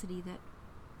capacity that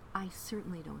I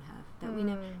certainly don't have, that we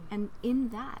know, and in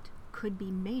that could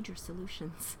be major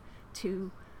solutions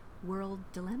to world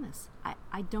dilemmas.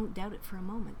 I don't doubt it for a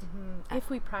moment. If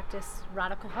we practice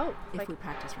radical hope. If we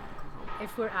practice radical hope.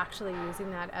 If we're actually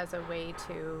using that as a way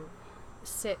to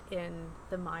sit in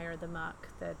the mire, the muck,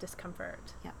 the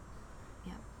discomfort. Yeah,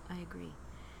 I agree.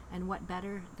 And what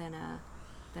better than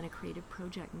a creative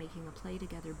project, making a play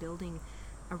together, building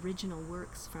original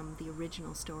works from the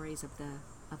original stories of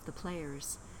the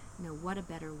players. You know, what a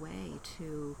better way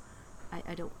to, I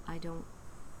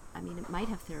mean, it might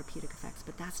have therapeutic effects,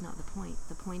 but that's not the point.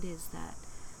 The point is that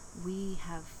we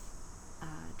have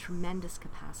tremendous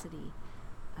capacity.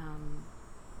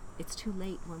 It's too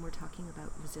late when we're talking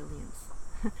about resilience.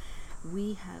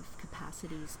 We have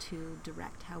capacities to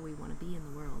direct how we want to be in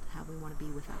the world, how we want to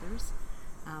be with others,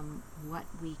 what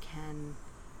we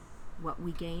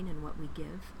gain and what we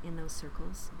give in those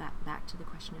circles, back to the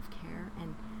question of care,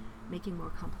 and making more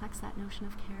complex that notion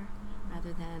of care,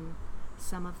 rather than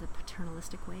some of the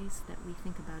paternalistic ways that we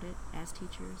think about it as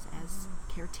teachers, as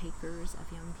caretakers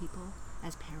of young people,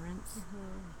 as parents.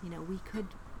 You know,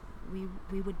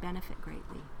 we would benefit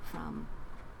greatly from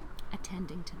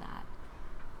attending to that,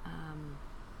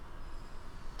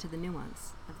 to the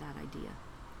nuance of that idea,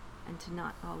 and to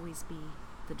not always be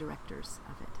the directors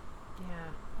of it.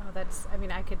 Yeah. Oh,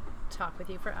 I could talk with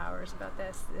you for hours about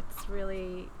this. It's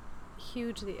really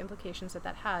huge, the implications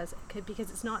that has,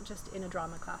 because it's not just in a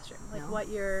drama classroom. Like, what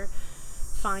you're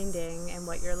finding and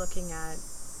what you're looking at,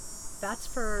 that's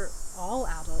for all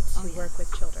adults who work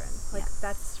with children. Like,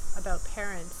 that's about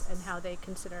parents and how they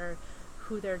consider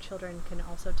who their children can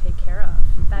also take care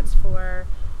of. That's for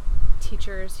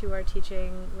teachers who are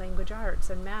teaching language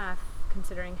arts and math,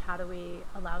 considering how do we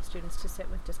allow students to sit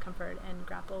with discomfort and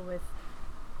grapple with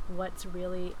what's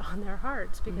really on their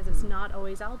hearts, because it's not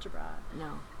always algebra.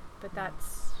 No. But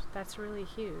that's really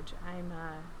huge.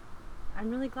 I'm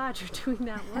really glad you're doing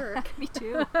that work. Me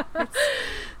too.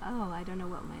 I don't know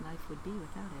what my life would be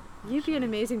without it. Actually. You'd be an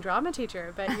amazing drama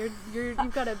teacher, but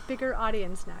you've got a bigger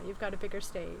audience now. You've got a bigger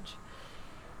stage.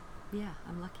 Yeah,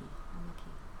 I'm lucky.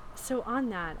 So on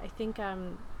that, I think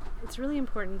it's really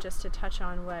important just to touch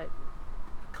on what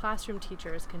classroom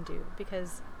teachers can do,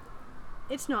 because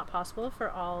it's not possible for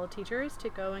all teachers to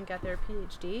go and get their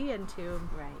PhD and to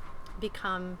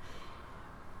become,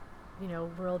 you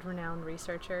know, world-renowned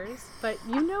researchers. But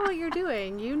you know what you're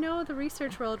doing. You know the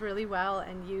research world really well,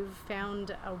 and you've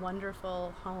found a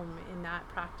wonderful home in that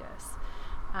practice.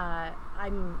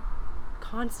 I'm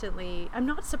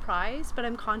not surprised, but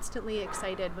I'm constantly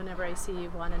excited whenever I see you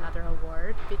won another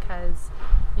award, because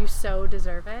you so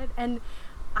deserve it. And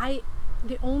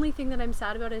the only thing that I'm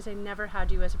sad about is I never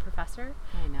had you as a professor.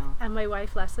 I know. And my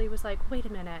wife, Leslie, was like, wait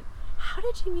a minute, how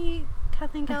did you meet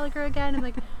Kathleen Gallagher again? I'm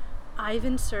like,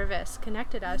 Ivan Service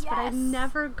connected us, but I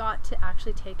never got to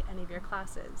actually take any of your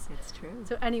classes. It's true.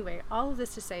 So anyway, all of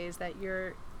this to say is that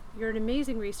you're an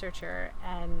amazing researcher,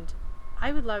 and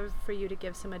I would love for you to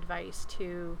give some advice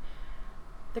to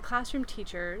the classroom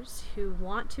teachers who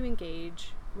want to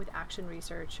engage with action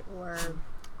research or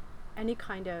any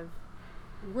kind of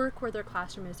work where their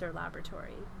classroom is their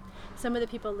laboratory. Some of the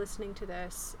people listening to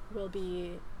this will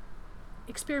be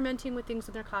experimenting with things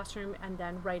in their classroom and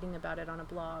then writing about it on a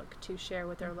blog to share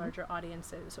with their larger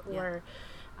audiences, or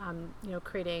you know,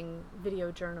 creating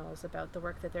video journals about the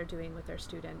work that they're doing with their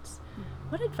students.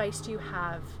 What advice do you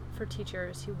have for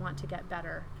teachers who want to get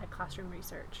better at classroom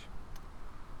research?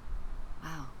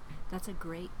 Wow, that's a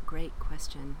great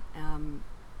question.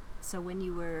 So when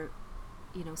you were,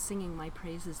 you know, singing my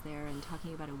praises there and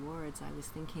talking about awards, I was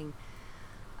thinking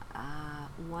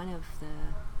one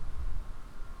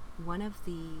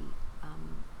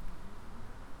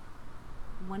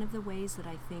of the ways that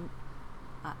I think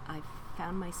I've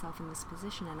found myself in this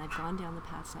position, and I've gone down the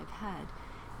paths I've had,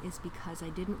 is because I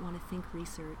didn't want to think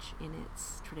research in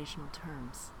its traditional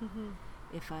terms.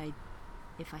 If I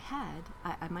had,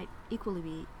 I might equally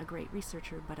be a great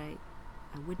researcher, but I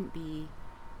wouldn't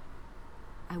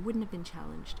have been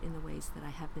challenged in the ways that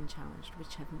I have been challenged,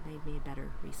 which have made me a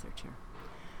better researcher.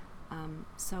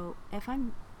 So if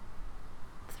I'm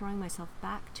throwing myself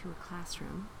back to a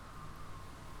classroom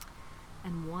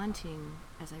and wanting,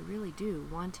 as I really do,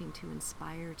 wanting to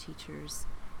inspire teachers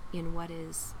in what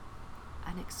is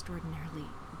an extraordinarily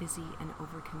busy and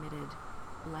overcommitted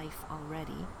life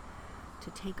already,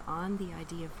 to take on the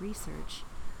idea of research,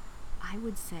 I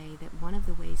would say that one of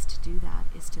the ways to do that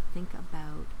is to think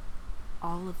about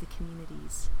all of the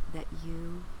communities that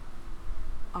you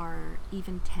are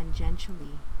even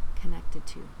tangentially connected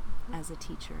to as a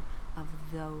teacher of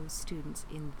those students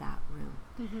in that room.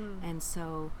 And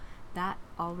so that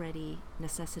already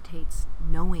necessitates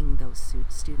knowing those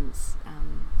students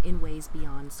in ways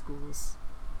beyond schools,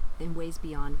 in ways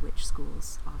beyond which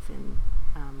schools often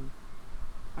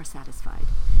are satisfied.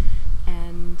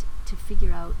 And to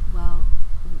figure out, well,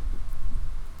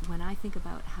 when I think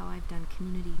about how I've done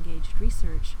community-engaged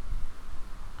research,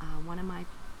 one of my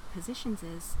positions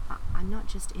is I'm not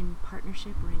just in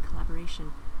partnership or in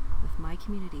collaboration with my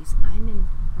communities, I'm in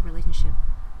a relationship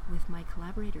with my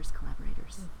collaborators'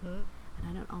 collaborators. And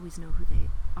I don't always know who they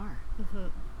are.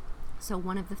 So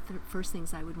one of the first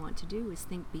things I would want to do is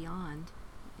think beyond,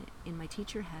 in my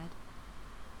teacher head,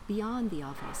 beyond the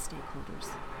obvious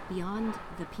stakeholders, beyond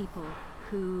the people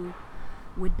who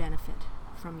would benefit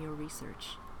from your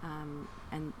research. And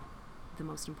the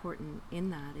most important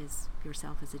in that is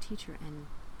yourself as a teacher and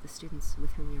the students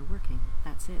with whom you're working.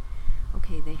 That's it.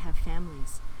 Okay, they have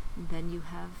families. Then you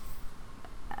have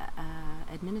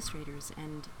administrators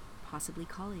and possibly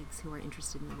colleagues who are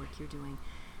interested in the work you're doing.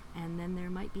 And then there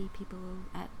might be people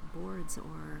at boards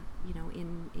or, you know,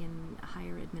 in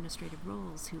higher administrative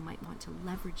roles who might want to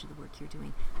leverage the work you're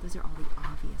doing. Those are all the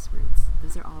obvious routes.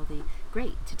 Those are all the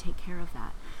great to take care of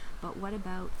that. But what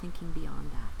about thinking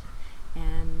beyond that?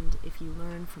 And if you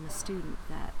learn from a student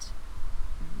that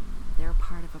they're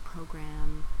part of a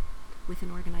program with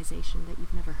an organization that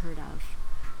you've never heard of,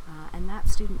 and that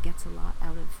student gets a lot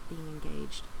out of being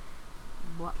engaged,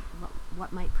 what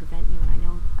might prevent you? And I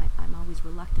know I'm always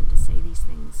reluctant to say these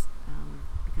things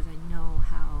because I know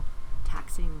how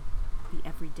taxing the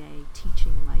everyday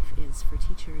teaching life is for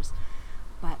teachers,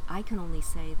 but I can only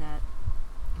say that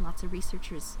lots of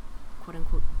researchers, quote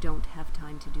unquote, don't have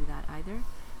time to do that either.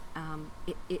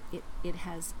 It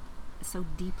has so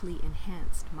deeply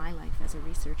enhanced my life as a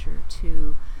researcher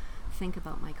to think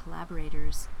about my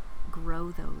collaborators,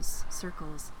 grow those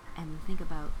circles, and think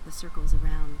about the circles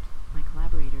around my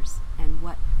collaborators and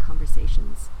what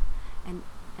conversations. And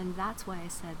that's why I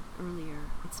said earlier,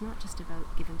 it's not just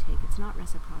about give and take, it's not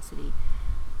reciprocity.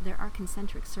 There are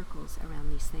concentric circles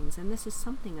around these things, and this is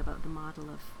something about the model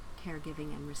of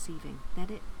caregiving and receiving,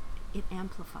 that it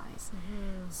amplifies.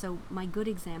 So my good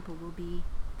example will be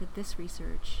that this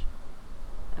research,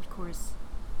 of course,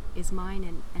 is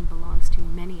mine and belongs to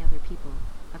many other people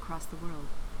across the world.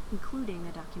 including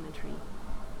a documentary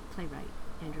playwright,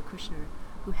 Andrew Kushner,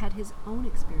 who had his own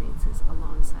experiences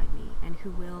alongside me and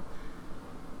who will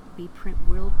be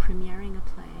world premiering a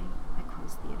play at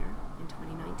Crow's Theatre in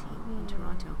 2019 in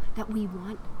Toronto that we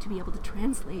want to be able to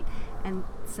translate, and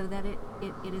so that it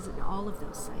is in all of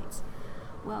those sites.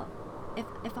 Well,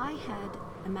 if I had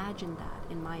imagined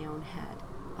that in my own head,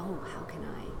 oh, how can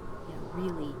I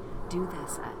really do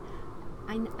this?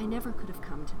 I never could have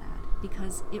come to that,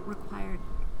 because it required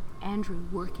Andrew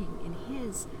working in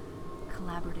his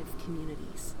collaborative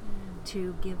communities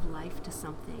to give life to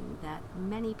something that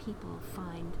many people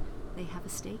find they have a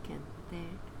stake in.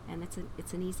 And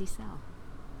it's an easy sell,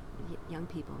 young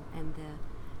people and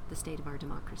the state of our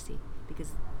democracy,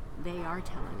 because they are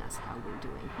telling us how we're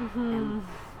doing, and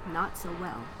not so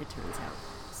well, it turns out.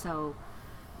 So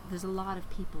there's a lot of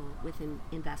people with an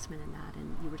investment in that,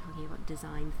 and you were talking about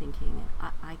design thinking.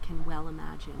 I can well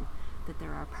imagine that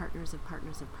there are partners of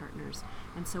partners of partners,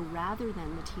 and so rather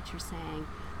than the teacher saying,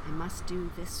 I must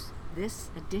do this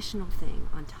additional thing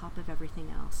on top of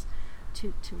everything else,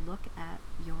 to look at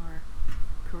your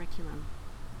curriculum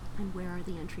and where are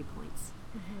the entry points,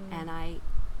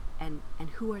 and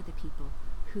who are the people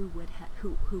who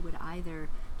would either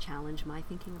challenge my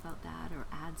thinking about that or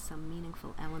add some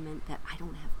meaningful element that I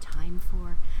don't have time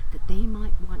for, that they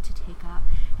might want to take up,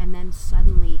 and then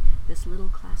suddenly this little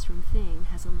classroom thing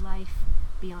has a life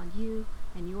beyond you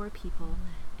and your people,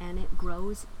 and it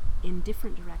grows in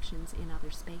different directions in other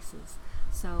spaces.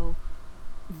 So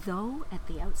though at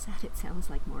the outset it sounds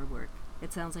like more work,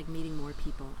 it sounds like meeting more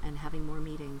people and having more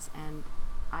meetings, and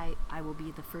I will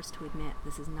be the first to admit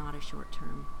this is not a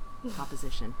short-term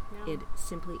proposition. No. It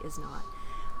simply is not.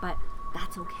 But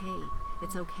that's okay.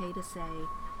 It's okay to say,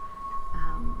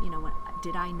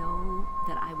 did I know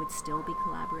that I would still be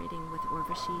collaborating with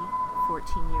Urvashi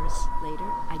 14 years later?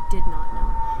 I did not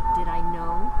know. Did I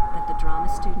know that the drama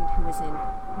student who was in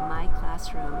my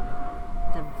classroom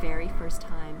the very first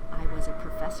time I was a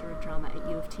professor of drama at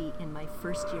U of T in my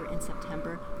first year in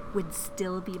September would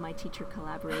still be my teacher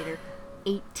collaborator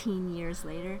 18 years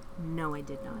later? No, I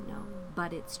did not know,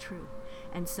 but it's true.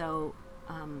 And so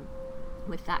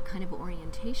with that kind of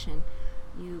orientation,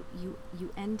 you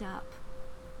end up,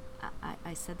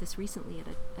 I said this recently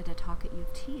at a talk at U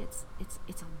of T, it's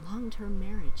a long-term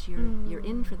marriage. You're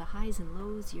in for the highs and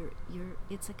lows.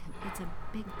 It's a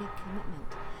big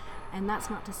commitment. And that's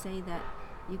not to say that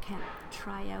you can't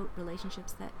try out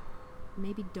relationships that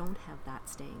maybe don't have that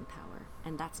staying power,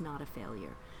 and that's not a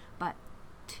failure. But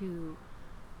to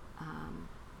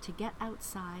get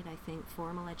outside, I think,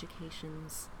 formal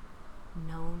education's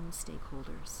known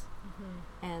stakeholders,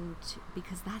 and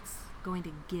because that's going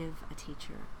to give a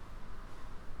teacher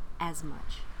as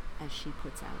much as she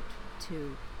puts out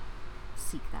to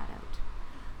seek that out.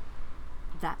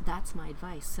 That's my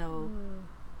advice. So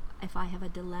if I have a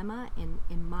dilemma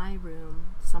in my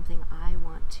room, something I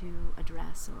want to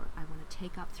address or I want to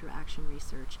take up through action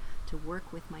research to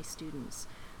work with my students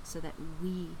so that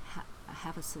we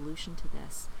have a solution to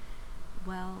this,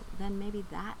 well, then maybe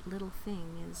that little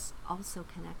thing is also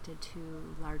connected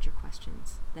to larger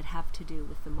questions that have to do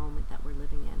with the moment that we're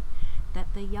living in,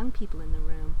 that the young people in the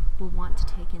room will want to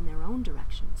take in their own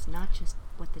directions, not just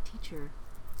what the teacher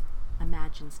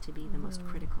imagines to be the most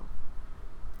critical.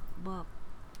 Well,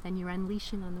 then you're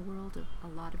unleashing on the world a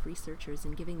lot of researchers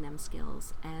and giving them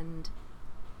skills, and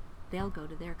they'll go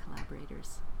to their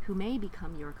collaborators, who may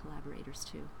become your collaborators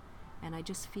too. And I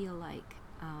just feel like,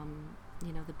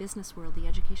 the business world, the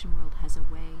education world has a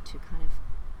way to kind of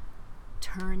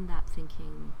turn that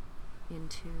thinking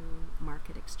into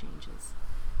market exchanges.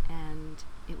 And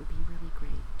it would be really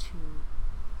great to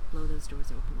blow those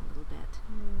doors open a little bit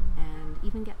and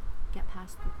even get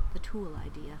past the tool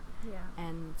idea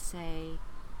and say,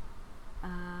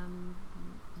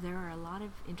 there are a lot of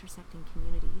intersecting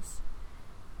communities,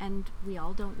 and we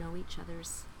all don't know each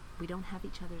other's, we don't have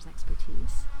each other's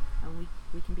expertise, and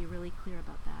we can be really clear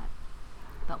about that,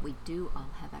 but we do all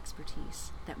have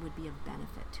expertise that would be of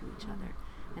benefit to each other.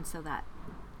 And so that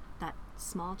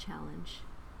small challenge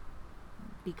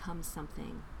becomes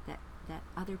something that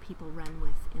other people run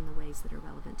with in the ways that are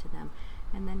relevant to them,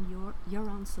 and then your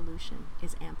own solution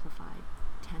is amplified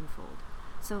tenfold.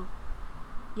 So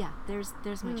yeah, there's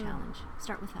my challenge.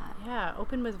 Start with that. Yeah,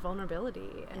 open with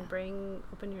vulnerability and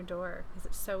open your door, because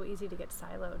it's so easy to get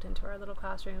siloed into our little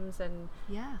classrooms, and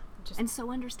and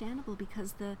so understandable,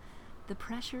 because the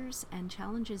pressures and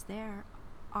challenges there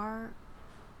are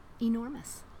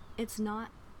enormous. It's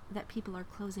not that people are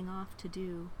closing off to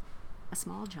do a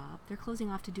small job, they're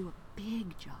closing off to do a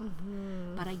big job.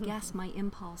 But I guess my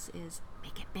impulse is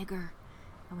make it bigger,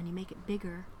 and when you make it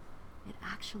bigger, it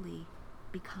actually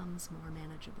becomes more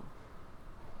manageable.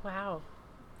 Wow.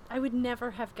 I would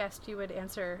never have guessed you would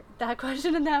answer that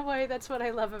question in that way. That's what I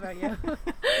love about you.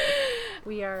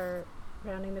 We are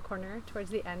rounding the corner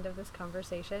towards the end of this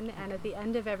conversation, and at the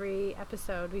end of every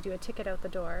episode we do a ticket out the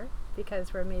door,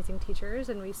 because we're amazing teachers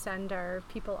and we send our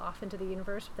people off into the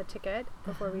universe with a ticket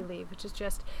before we leave, which is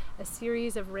just a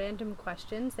series of random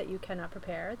questions that you cannot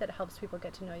prepare that helps people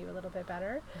get to know you a little bit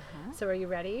better. So are you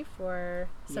ready for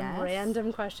some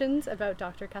random questions about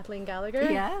Dr. Kathleen Gallagher?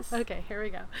 Yes. Okay, here we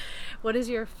go. What is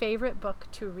your favorite book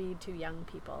to read to young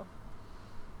people?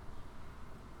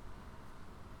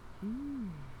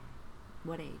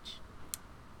 What age?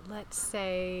 Let's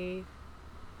say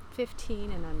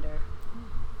 15 and under.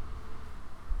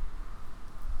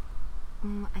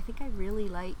 I think I really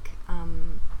like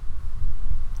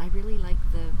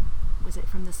was it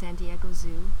from the San Diego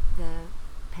Zoo, the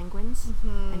penguins?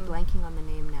 I'm blanking on the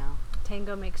name now.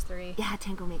 Tango Makes Three. Yeah,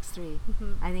 Tango Makes Three.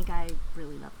 I think I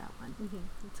really love that one.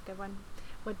 That's a good one.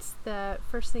 What's the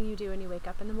first thing you do when you wake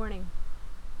up in the morning?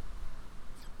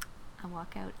 I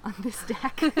walk out on this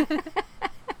deck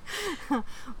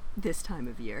this time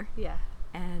of year. Yeah.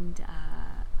 And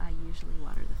I usually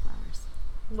water the flowers.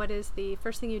 What is the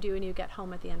first thing you do when you get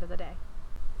home at the end of the day?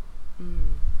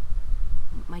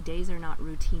 My days are not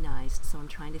routinized, so I'm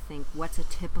trying to think what's a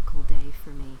typical day for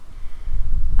me.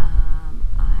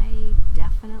 I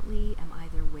definitely am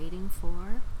either waiting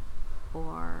for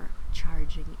or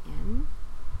charging in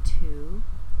to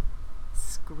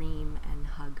scream and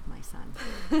hug my son.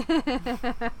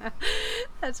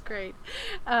 That's great.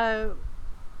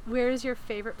 Where is your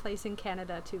favorite place in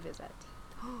Canada to visit?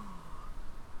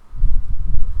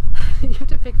 You have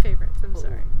to pick favorites. I'm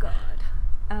sorry. God.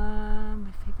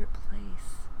 My favorite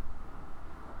place.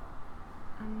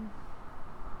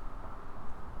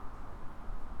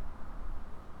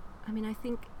 I mean, I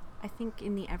think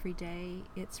in the everyday,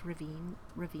 it's ravine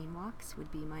walks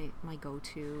would be my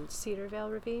go-to.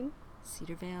 Cedarvale Ravine?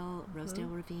 Cedarvale, Rosedale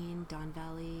Ravine, Don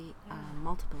Valley,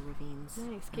 multiple ravines.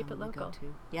 Nice, keep it local.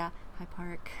 Go-to. Yeah, High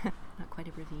Park, not quite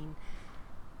a ravine.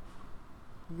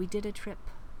 We did a trip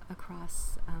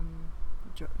across,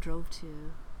 drove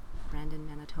to Brandon,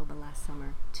 Manitoba last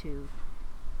summer to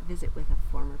visit with a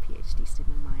former PhD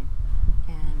student of mine,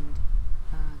 and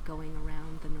going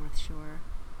around the North Shore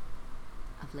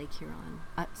of Lake Huron,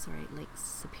 Lake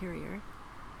Superior,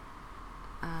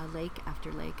 lake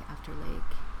after lake after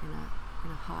lake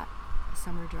in a hot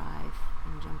summer drive,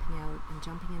 and jumping out and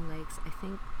jumping in lakes. I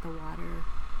think the water,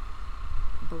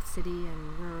 both city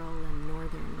and rural and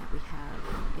northern, that we have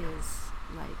is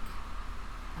like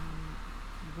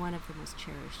one of the most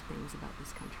cherished things about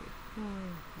this country.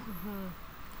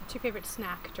 What's your favorite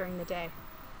snack during the day?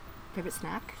 Favorite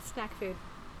snack? Snack food.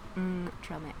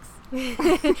 Trail mix.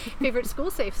 Favorite school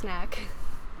safe snack?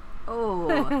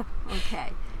 Oh,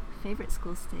 okay. Favorite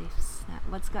school safe snack?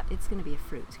 It's going to be a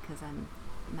fruit, because I'm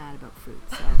mad about fruit.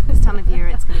 So this time of year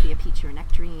it's going to be a peach or a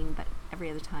nectarine, but every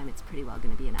other time it's pretty well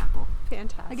going to be an apple.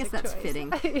 Fantastic. I guess that's choice.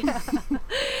 fitting.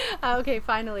 Okay,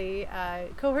 finally,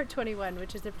 Cohort 21,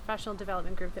 which is the professional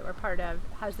development group that we're part of,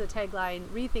 has the tagline,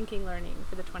 Rethinking Learning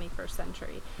for the 21st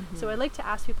Century. So I'd like to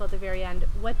ask people at the very end,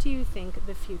 what do you think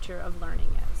the future of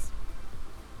learning is?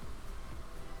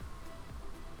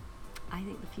 I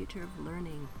think the future of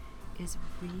learning is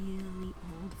really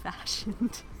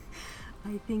old-fashioned.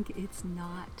 I think it's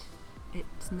not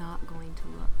going to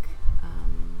look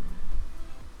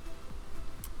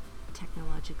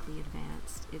technologically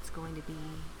advanced. It's going to be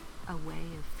a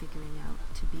way of figuring out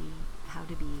how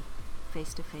to be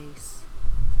face-to-face,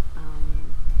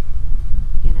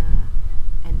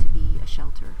 and to be a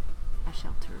shelter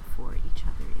for each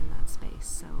other in that space.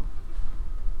 So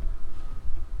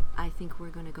I think we're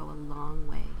going to go a long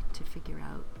way to figure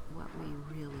out what we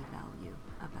really value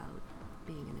about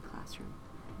being in a classroom,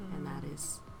 and that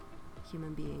is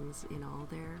human beings in all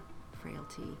their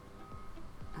frailty,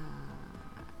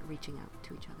 reaching out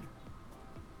to each other.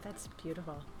 That's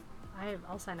beautiful.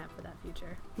 I'll sign up for that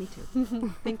future. Me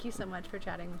too. Thank you so much for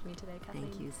chatting with me today, Kathleen.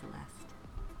 Thank you, Celeste.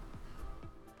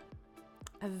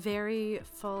 A very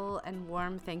full and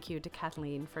warm thank you to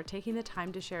Kathleen for taking the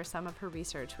time to share some of her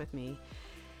research with me.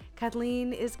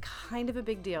 Kathleen is kind of a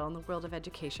big deal in the world of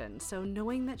education, so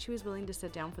knowing that she was willing to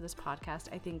sit down for this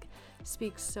podcast, I think,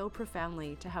 speaks so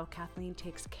profoundly to how Kathleen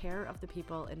takes care of the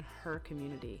people in her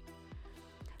community.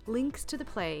 Links to the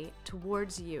play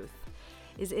Towards Youth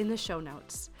is in the show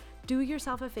notes. Do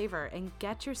yourself a favor and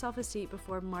get yourself a seat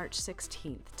before March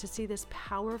 16th to see this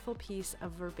powerful piece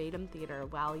of verbatim theater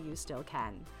while you still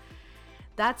can.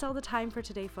 That's all the time for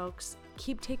today, folks.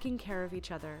 Keep taking care of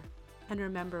each other, and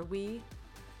remember, we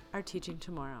are teaching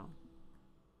tomorrow.